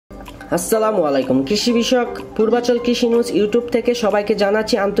আসসালামু আলাইকুম। কৃষি বিষয়ক পূর্বাচল কৃষি নিউজ ইউটিউব থেকে সবাইকে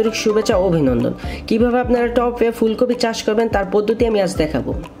জানাচ্ছি আন্তরিক শুভেচ্ছা ও অভিনন্দন। কিভাবে আপনারা টবে ফুলকপি চাষ করবেন তার পদ্ধতি আমি আজ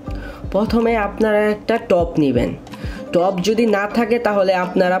দেখাবো। প্রথমে আপনারা একটা টব নেবেন। টব যদি না থাকে তাহলে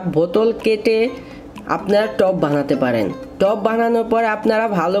আপনারা বোতল কেটে আপনারা টব বানাতে পারেন। টব বানানোর পরে আপনারা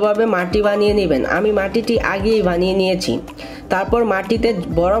ভালোভাবে মাটি বানিয়ে নেবেন। আমি মাটিটি আগেই বানিয়ে নিয়েছি। তারপর মাটিতে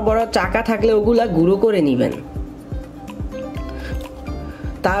বড় বড় চাকা থাকলে ওগুলা গুঁড়ো করে নেবেন।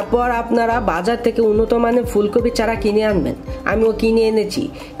 তারপর আপনারা বাজার থেকে উন্নত মানের ফুলকপি চারা কিনে আনবেন। আমিও কিনে এনেছি।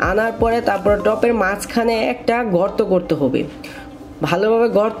 আনার পরে তারপর টবের মাঝখানে একটা গর্ত করতে হবে। ভালোভাবে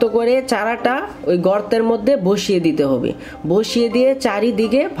গর্ত করে চারাটা ওই গর্তের মধ্যে বসিয়ে দিতে হবে। বসিয়ে দিয়ে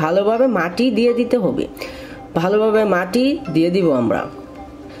চারিদিকে ভালোভাবে মাটি দিয়ে দিতে হবে। ভালোভাবে মাটি দিয়ে দিব আমরা।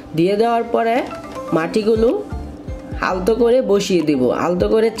 দিয়ে দেওয়ার পরে মাটিগুলো আলতো করে বসিয়ে দিব। আলতো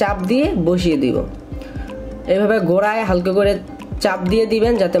করে চাপ দিয়ে বসিয়ে দিব। এভাবে গোড়ায় হালকা করে চাপ দিয়ে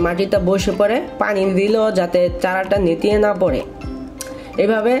দিবেন যাতে মাটিটা বসে পড়ে। পানি দিলেও যাতে চারাটা নেতিয়ে না পড়ে।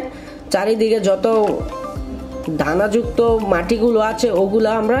 এভাবে চারিদিকে যত দানাযুক্ত মাটিগুলো আছে ওগুলো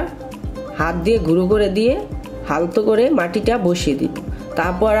আমরা হাত দিয়ে গুঁড়ো করে দিয়ে হালতো করে মাটিটা বসিয়ে দিব।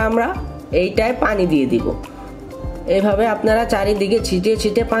 তারপর আমরা এইটায় পানি দিয়ে দিব। এভাবে আপনারা চারিদিকে ছিটিয়ে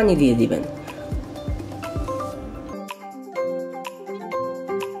ছিটিয়ে পানি দিয়ে দিবেন।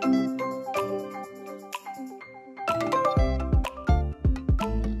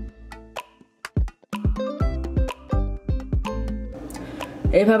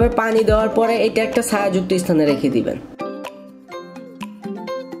 এভাবে পানি দেওয়ার পরে এটা একটা ছায়াযুক্ত স্থানে রেখে দিবেন।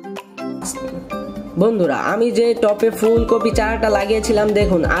 বন্ধুরা, আমি যে টপে ফুলকপি চারাটা লাগিয়েছিলাম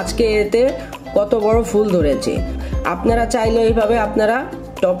দেখুন আজকে এতে কত বড় ফুল ধরেছে। আপনারা চাইলে এইভাবে আপনারা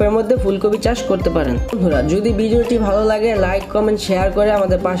টপের মধ্যে ফুলকপি চাষ করতে পারেন। বন্ধুরা, যদি ভিডিওটি ভালো লাগে লাইক কমেন্ট শেয়ার করে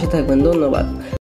আমাদের পাশে থাকবেন। ধন্যবাদ।